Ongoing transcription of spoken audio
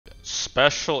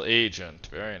Special agent.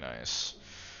 Very nice.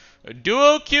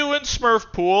 Duo Q and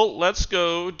Smurf pool. Let's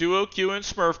go. Duo Q and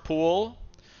Smurf pool.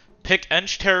 Pick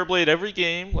Ench Terrorblade every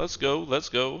game. Let's go. Let's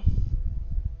go.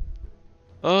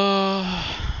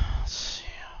 Let's see.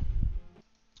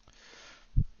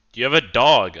 Do you have a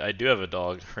dog? I do have a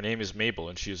dog. Her name is Mabel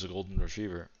and she's a golden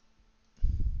retriever.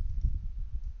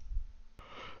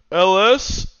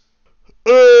 LS?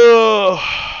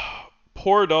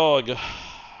 Poor dog.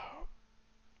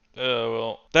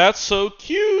 Well, that's so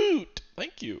cute.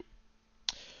 Thank you.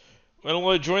 When will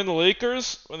I join the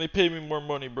Lakers? When they pay me more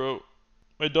money, bro.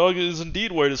 My dog is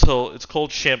indeed white as hell. It's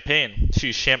called Champagne.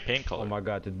 She's champagne color. Oh my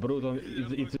god, it's brutal.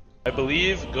 It's I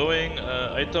believe going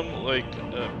item like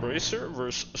Bracer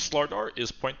versus Slardar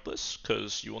is pointless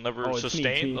because you will never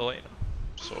sustain the lane.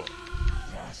 So.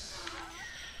 Yes.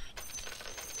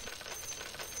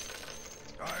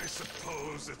 I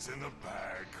suppose it's in the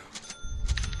bag.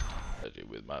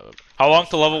 With my how long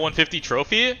to level 150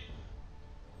 trophy?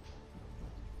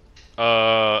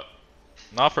 Not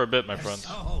for a bit, my friend.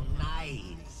 So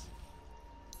nice.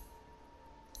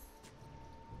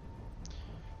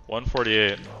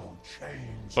 148.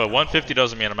 But 150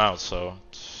 doesn't mean I'm out, so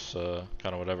it's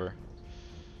kind of whatever.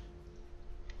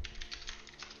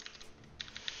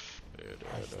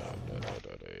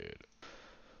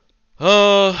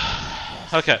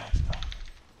 Okay.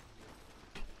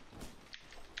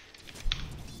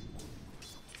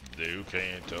 You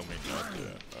can't tell me not to.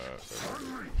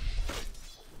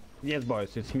 yes,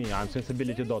 boys, it's me. I'm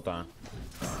Sensibility Dota.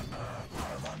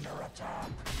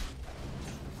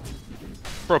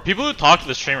 Bro, people who talk to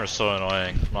the stream are so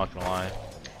annoying. I'm not gonna lie.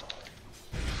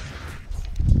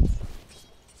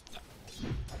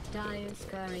 Dire's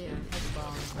courier has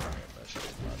gone.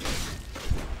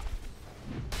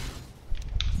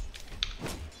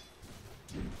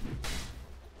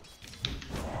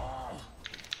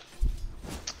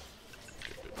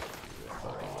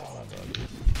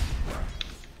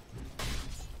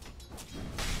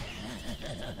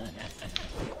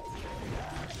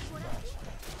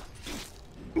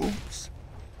 Oops.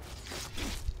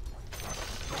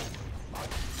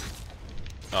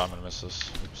 Oh, I'm gonna miss this.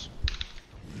 Oops.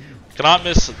 Cannot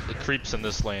miss the creeps in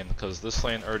this lane, because this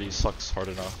lane already sucks hard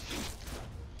enough.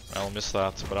 I will miss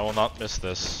that, but I will not miss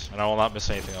this. And I will not miss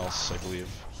anything else, I believe.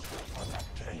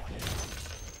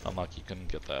 Unlucky, couldn't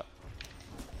get that.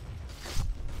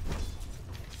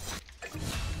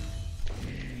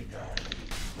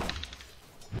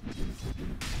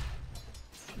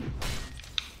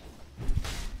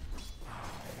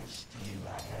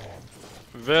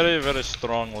 Very, very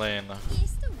strong lane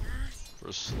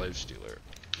versus LIFESTEALER.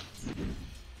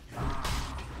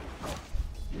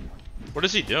 What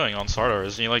is he doing on Sardar?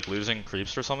 Isn't he like losing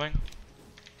creeps or something?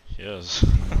 He is.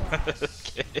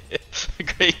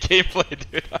 Great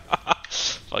gameplay, dude.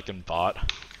 Fucking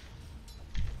bot.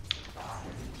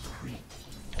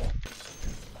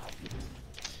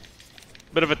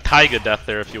 Bit of a Taiga death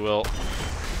there, if you will. I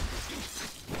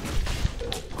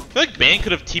feel like Bane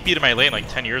could have TP'd my lane like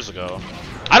 10 years ago.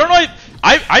 I don't know.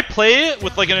 I play it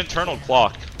with like an internal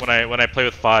clock when I play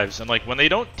with fives, and like when they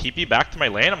don't TP back to my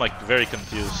lane, I'm like very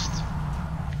confused.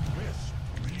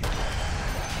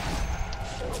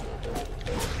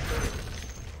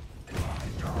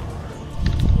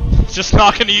 Just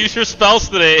not gonna use your spells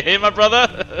today, hey my brother.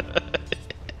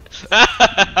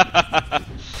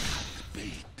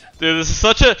 Dude, this is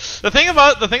such a the thing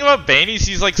about Bane is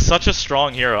he's like such a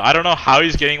strong hero. I don't know how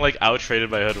he's getting like out traded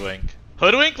by Hoodwink.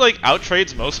 Hoodwink like out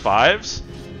trades most fives,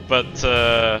 but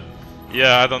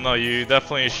yeah, I don't know. You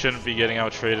definitely shouldn't be getting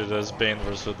out traded as Bane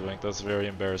versus Hoodwink. That's very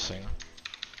embarrassing.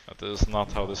 That is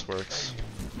not how this works.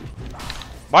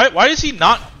 Why is he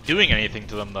not doing anything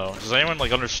to them though? Does anyone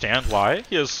like understand why?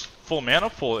 He has full mana,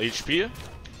 full HP.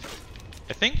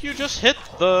 I think you just hit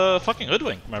the fucking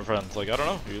Hoodwink, my friend. Like, I don't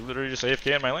know. You literally just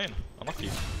AFK in my lane. Unlucky.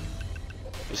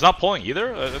 He's not pulling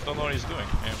either? I don't know what he's doing.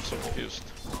 I'm so confused.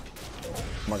 Oh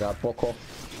my god, Poco.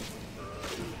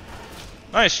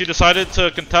 Nice, you decided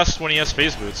to contest when he has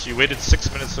phase boots. You waited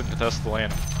 6 minutes to contest the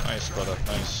lane. Nice, brother.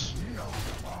 Nice.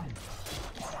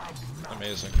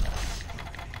 Amazing.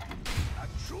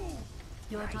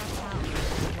 Your top tower.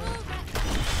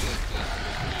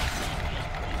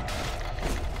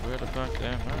 Where the fuck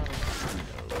am I?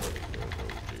 Oh,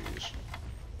 jeez.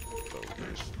 Oh,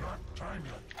 jeez. Not time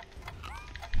yet.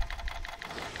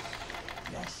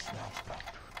 Yes, that's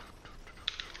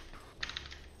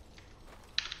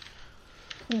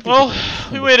Well,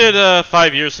 we waited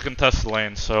 5 years to contest the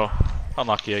lane, so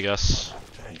unlucky, I guess.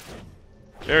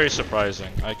 Very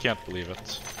surprising. I can't believe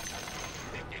it.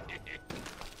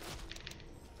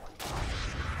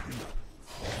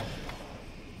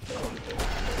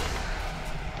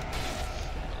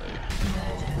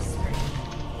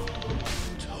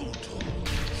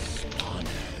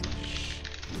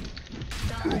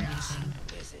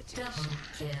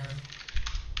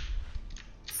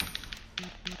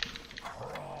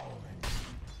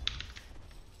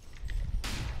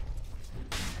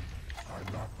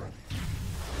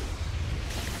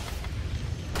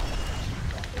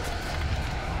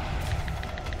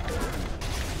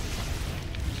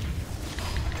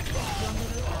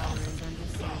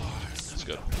 That's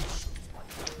good.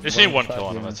 Just need one kill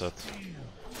on him, that's it.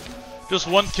 Just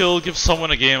one kill, give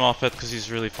someone a game off it, because he's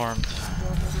really farmed.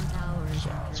 So,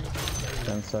 that's good.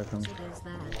 10 seconds.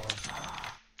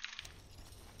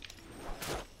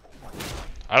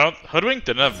 I don't... Hoodwink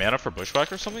didn't have mana for Bushwhack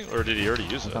or something? Or did he already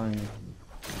use it?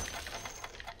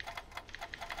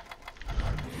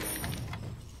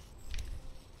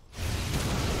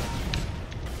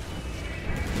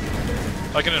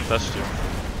 I can invest you.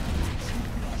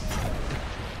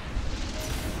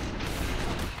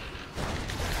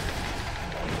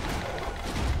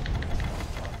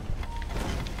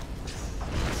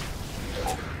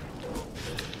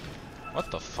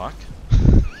 What the fuck?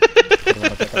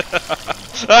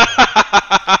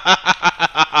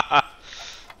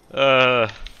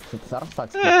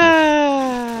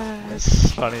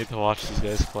 It's funny to watch these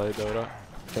guys play Dota.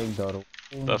 Take Dota.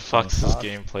 The fuck's this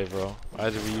gameplay, bro? Why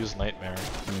did we use Nightmare?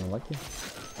 Lucky.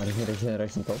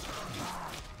 Regeneration top.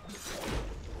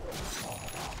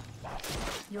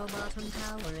 Your bottom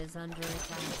tower is under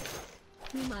attack.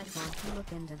 You might want to look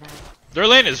into that. Their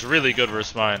lane is really good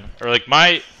versus mine. Or like,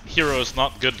 my hero is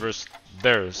not good versus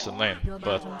theirs in lane.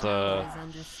 But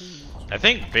I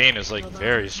think Bane is like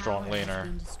very strong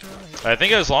laner. I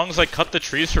think as long as I cut the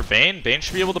trees for Bane, Bane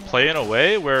should be able to play in a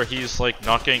way where he's like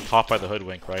not getting caught by the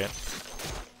Hoodwink, right?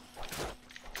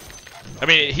 I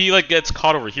mean, he like gets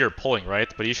caught over here pulling,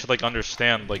 right? But he should like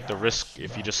understand like the risk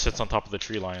if he just sits on top of the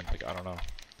tree line. Like, I don't know.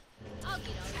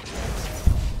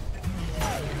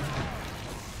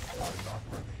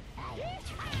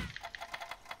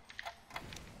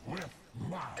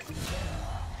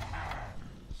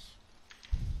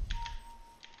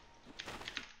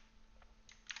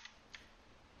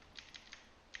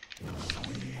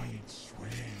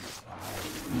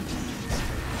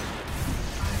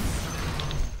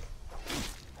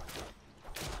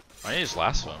 I need his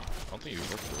last one. I don't think he was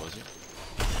working, was he?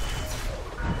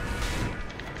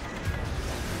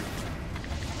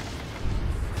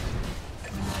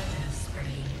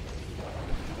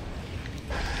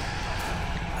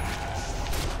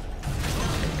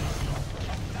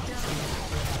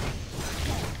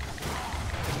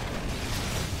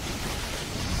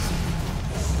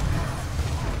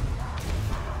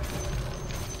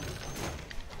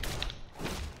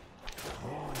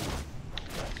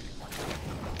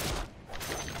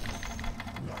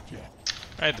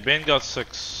 Alright, the Bane got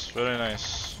 6. Very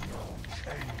nice.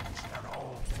 I'm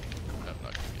not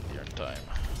gonna get here in time.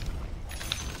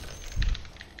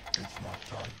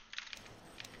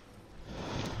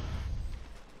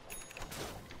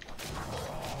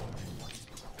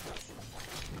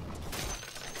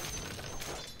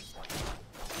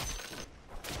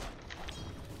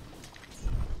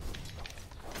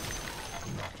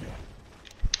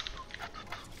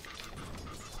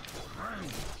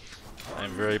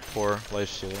 I'm very poor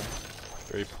LIFESTEALER.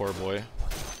 Very poor boy.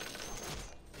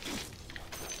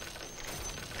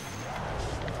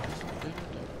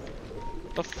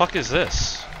 What the fuck is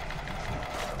this?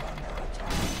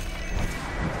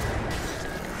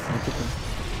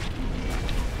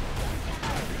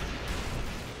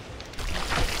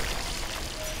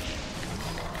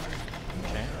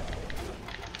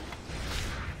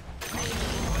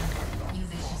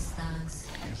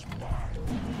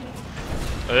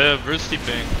 Where's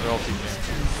TPing? They're all TPing.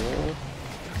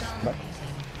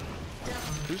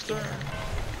 Who's there?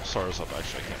 Sorrow's up,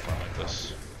 actually, I can't farm like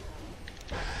this.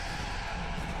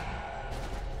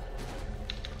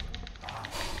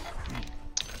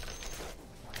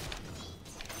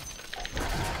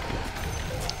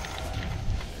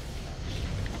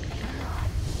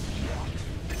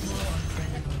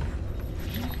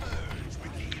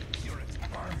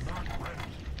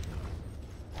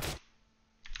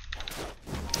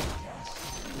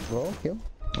 Roll, kill.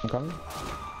 I'm coming.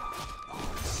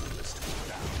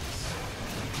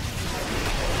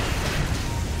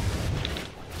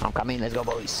 I'm coming, let's go,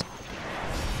 boys.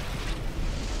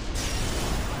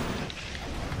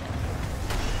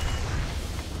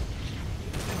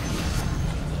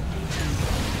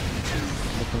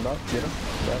 Looking back, get him.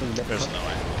 There's no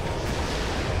way.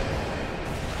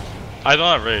 I don't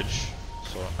have rage,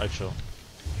 so I chill.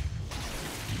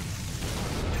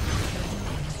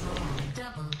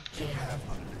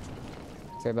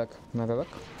 Stay back, never back.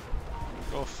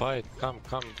 Go fight, come.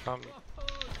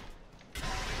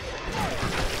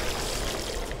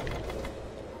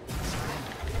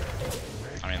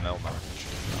 I mean, they'll never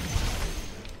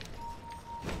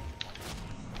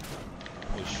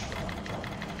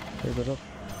Hey, good job.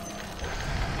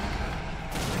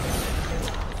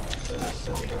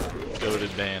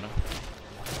 Goated Bane.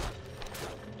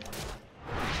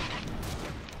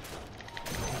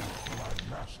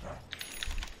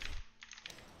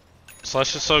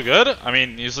 Slash is so good? I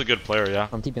mean, he's a good player, yeah.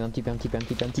 I'm TPing. The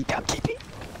enemy.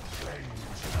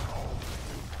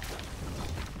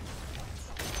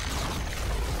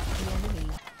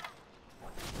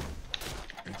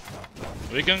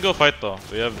 We can go fight though.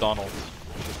 We have Donald.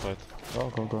 We should fight.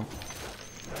 Go.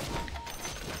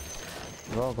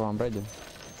 Go, I'm ready.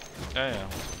 Yeah.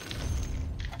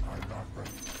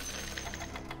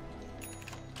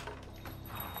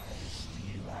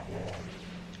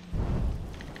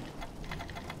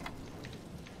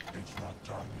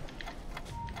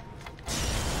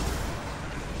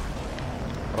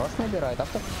 Rush maybe right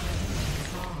after?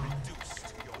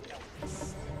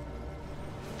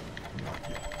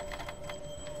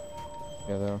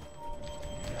 Yeah, there.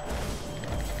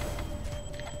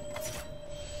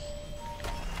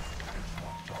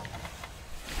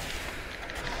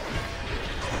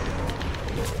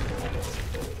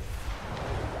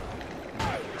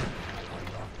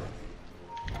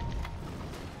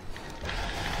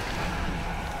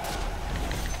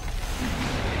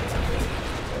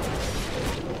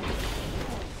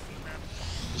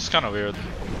 It's kind of weird.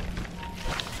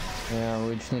 Yeah,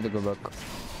 we just need to go back.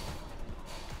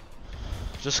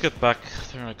 Just get back.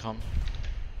 They're gonna come.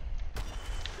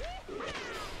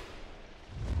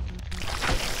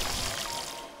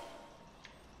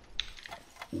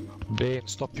 Bane,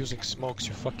 stop using smokes,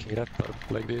 you fucking retard,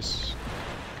 like this.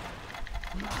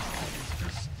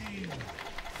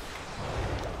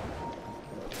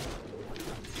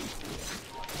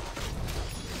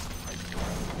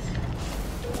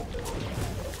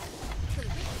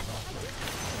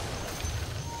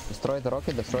 Destroy the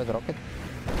rocket.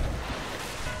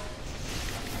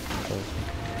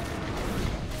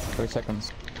 3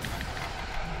 seconds.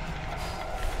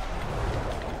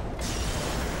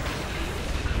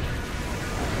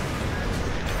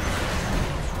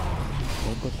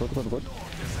 Good.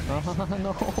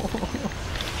 No.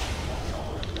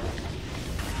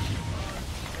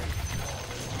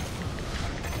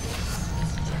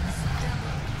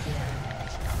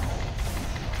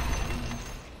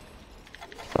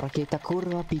 Rakieta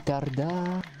kurwa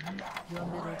pitarda. Your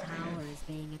middle tower is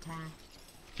being attacked.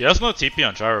 He has no TP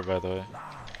on Gyro, by the way.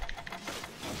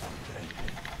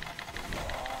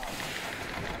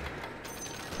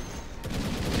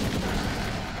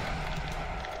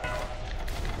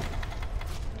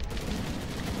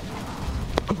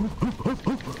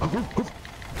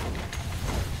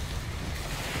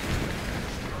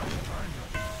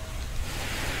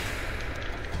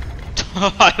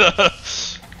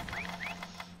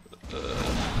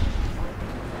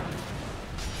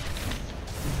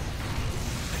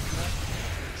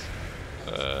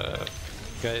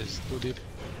 Guys, too deep.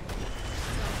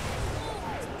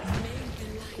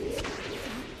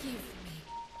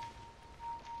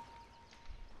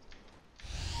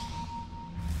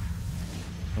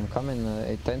 I'm coming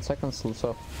 10 seconds,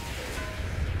 Luso.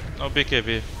 No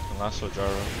BKB. Can last with Gyro.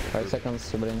 5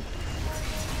 seconds, Blink.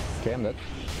 Okay, I'm dead.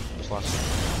 Just last.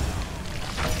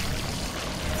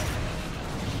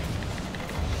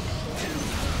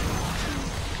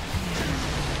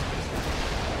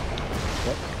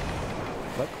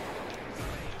 Look.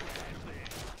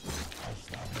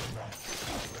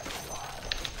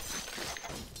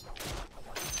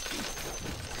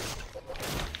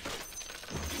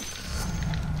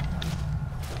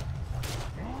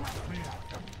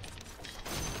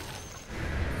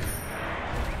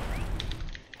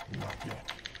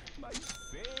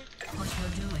 What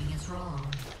you're doing is wrong.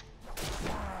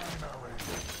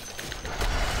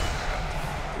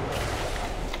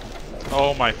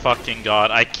 Oh my fucking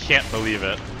god, I can't believe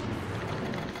it.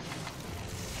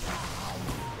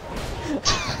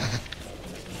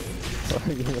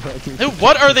 Dude,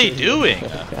 what are they doing?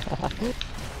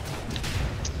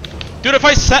 Dude, if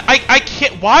I set, I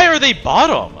can't, why are they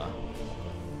bottom?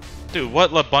 Dude,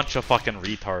 what a bunch of fucking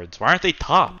retards. Why aren't they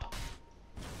top?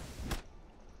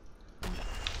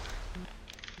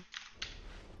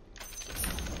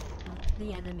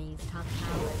 The enemy's top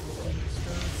tower has been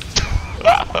destroyed.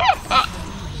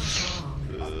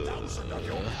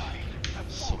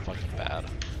 So fucking bad.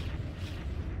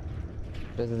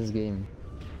 Rest of this game.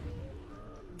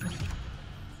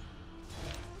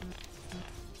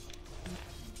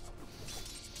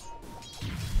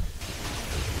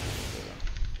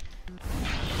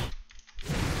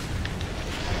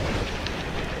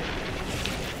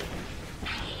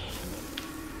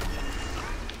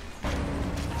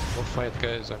 Go fight,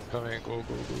 guys, I'm coming, go.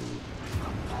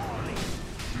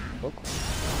 Look.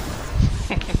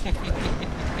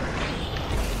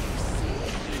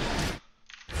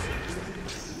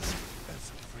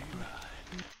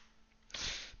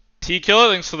 T Killer,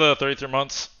 thanks for the 33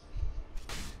 months.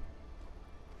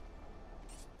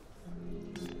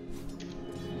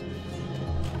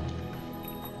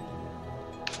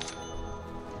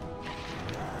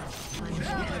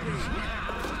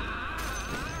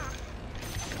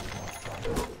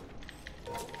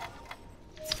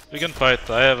 We can fight.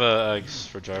 I have eggs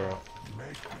for gyro.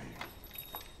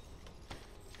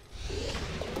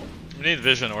 We need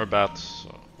vision or bats,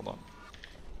 so hold on.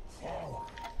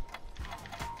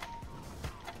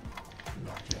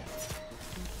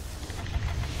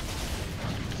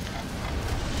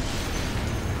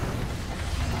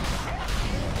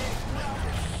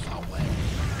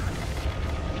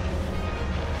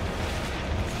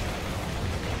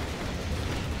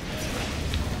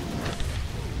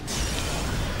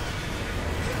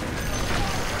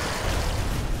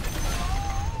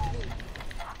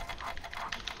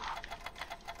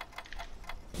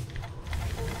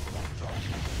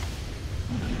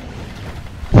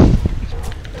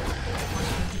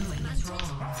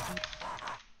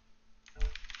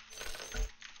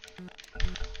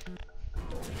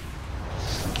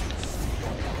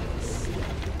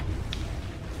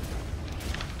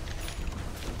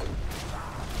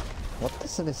 What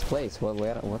is this place? What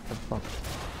the fuck?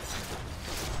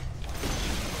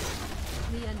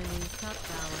 The enemy's top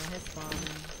tower has fallen.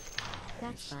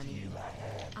 That's funny.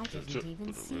 I didn't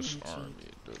even see you cheat.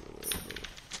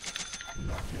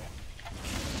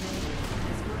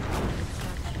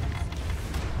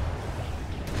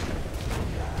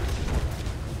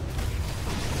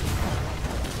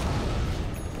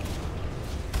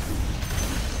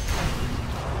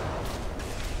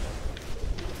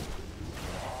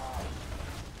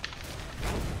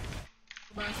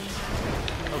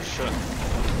 Oh shit.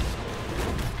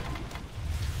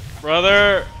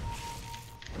 Brother!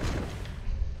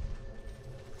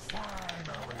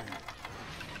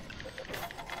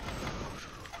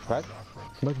 Right?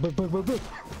 Look.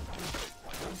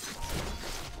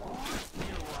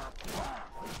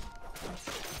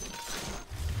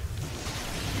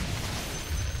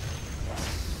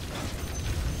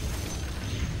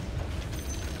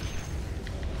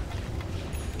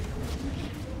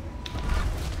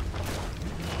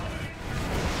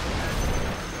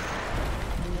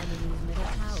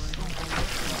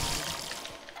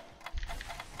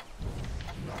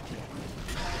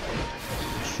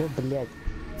 Чё, блядь?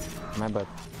 My bad.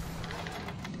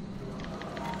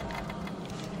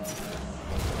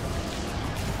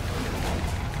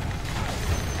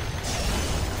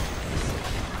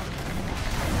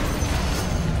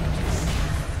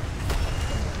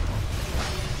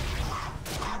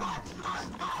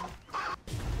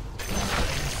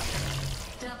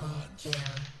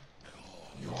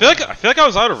 I feel like I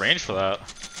was out of range for that.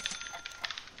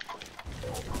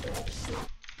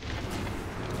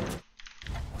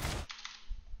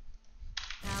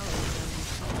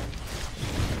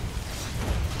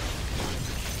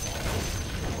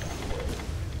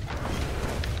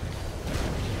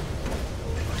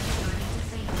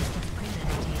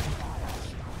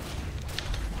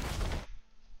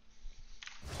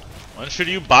 When should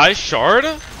you buy Shard?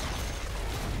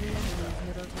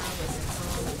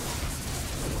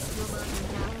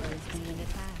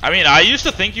 I mean, I used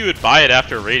to think you would buy it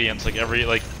after Radiance,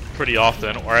 like pretty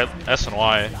often, or at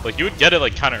SNY. Like you would get it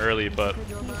like kind of early, but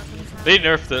they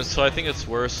nerfed it, so I think it's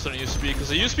worse than it used to be. Because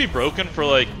it used to be broken for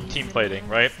like team fighting,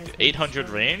 right? 800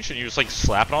 range, and you just like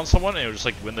slap it on someone, and it would just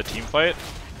like win the team fight.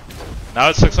 Now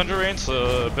it's 600 range,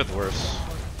 so a bit worse.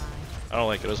 I don't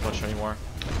like it as much anymore.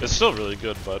 It's still really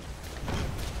good, but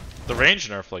the range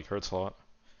nerf like hurts a lot.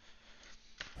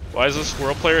 Why does the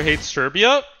Squirrel player hate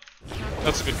Serbia?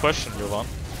 That's a good question, Jovan.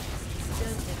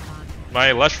 My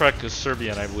Leshrac is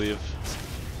Serbian, I believe.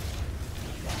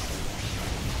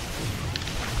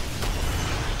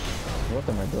 What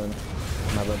am I doing?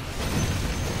 My bad.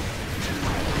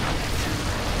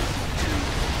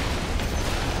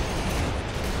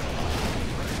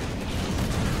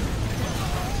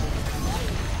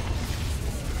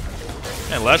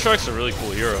 Man, Leshrac's a really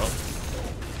cool hero.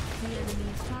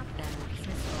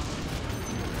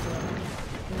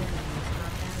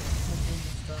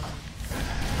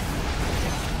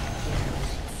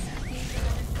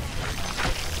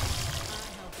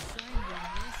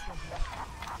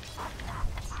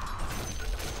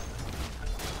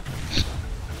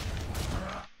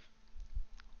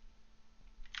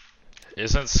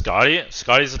 Isn't Scotty?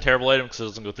 Scotty's a terrible item because it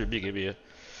doesn't go through BKB.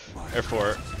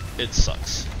 Therefore, it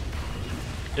sucks.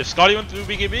 if Scotty went through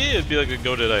BKB, it'd be like a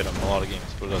goated item in a lot of games,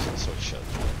 but it doesn't, so shit.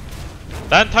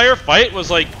 That entire fight was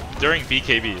like during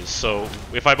BKBs, so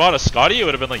if I bought a Scotty, it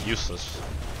would have been like useless.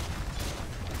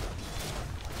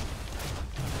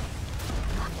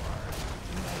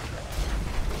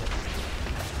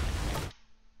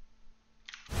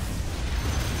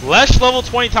 Lesh level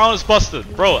 20 talent is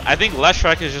busted. Bro, I think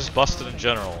Leshrac is just busted in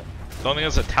general. I don't think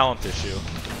it's a talent issue.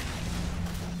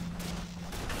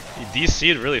 He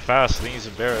DC'd really fast, I think he's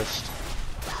embarrassed.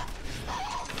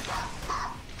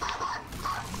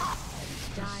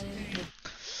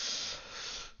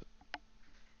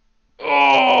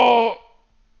 Oh!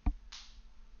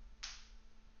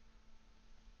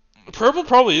 Purple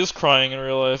probably is crying in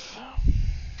real life.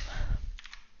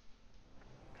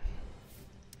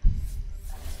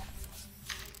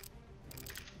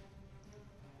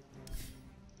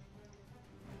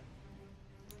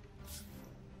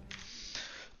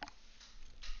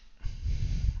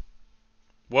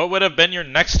 What would have been your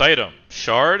next item?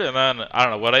 Shard, and then, I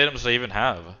don't know, what items do they even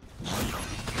have?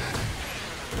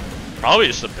 Probably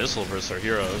just Abyssal versus our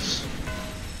heroes.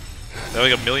 They have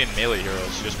like a million melee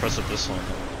heroes, you just press Abyssal on them.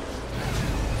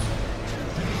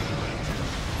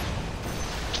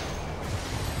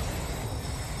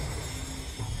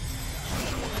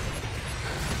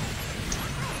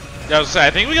 Yeah, I was gonna say,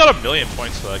 I think we got 1,000,000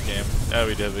 points for that game. Yeah,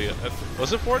 we did.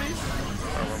 Was it 40? I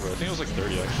don't remember. I think it was like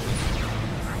 30 actually.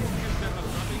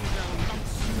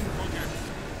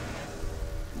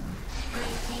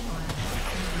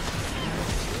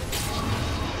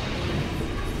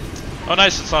 Oh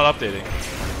nice, it's not updating.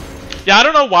 Yeah, I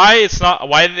don't know why it's not.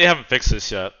 Why they haven't fixed this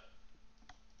yet.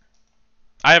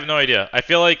 I have no idea. I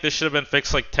feel like this should have been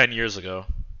fixed like 10 years ago.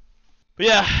 But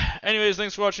yeah, anyways,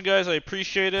 thanks for watching, guys. I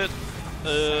appreciate it.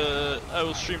 I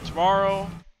will stream tomorrow.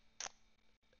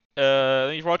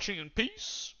 Thank you for watching, and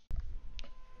peace.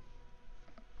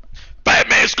 Fat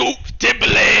Man Scoop,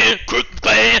 Timberland, Crooked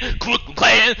Clan,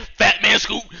 Fat Man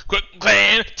Scoop, Crooked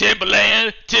Clan,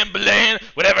 Timberland,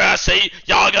 whatever I say,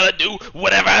 y'all gotta do,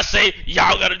 whatever I say,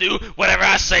 y'all gotta do, whatever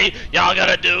I say, y'all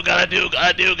gotta do,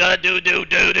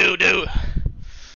 do.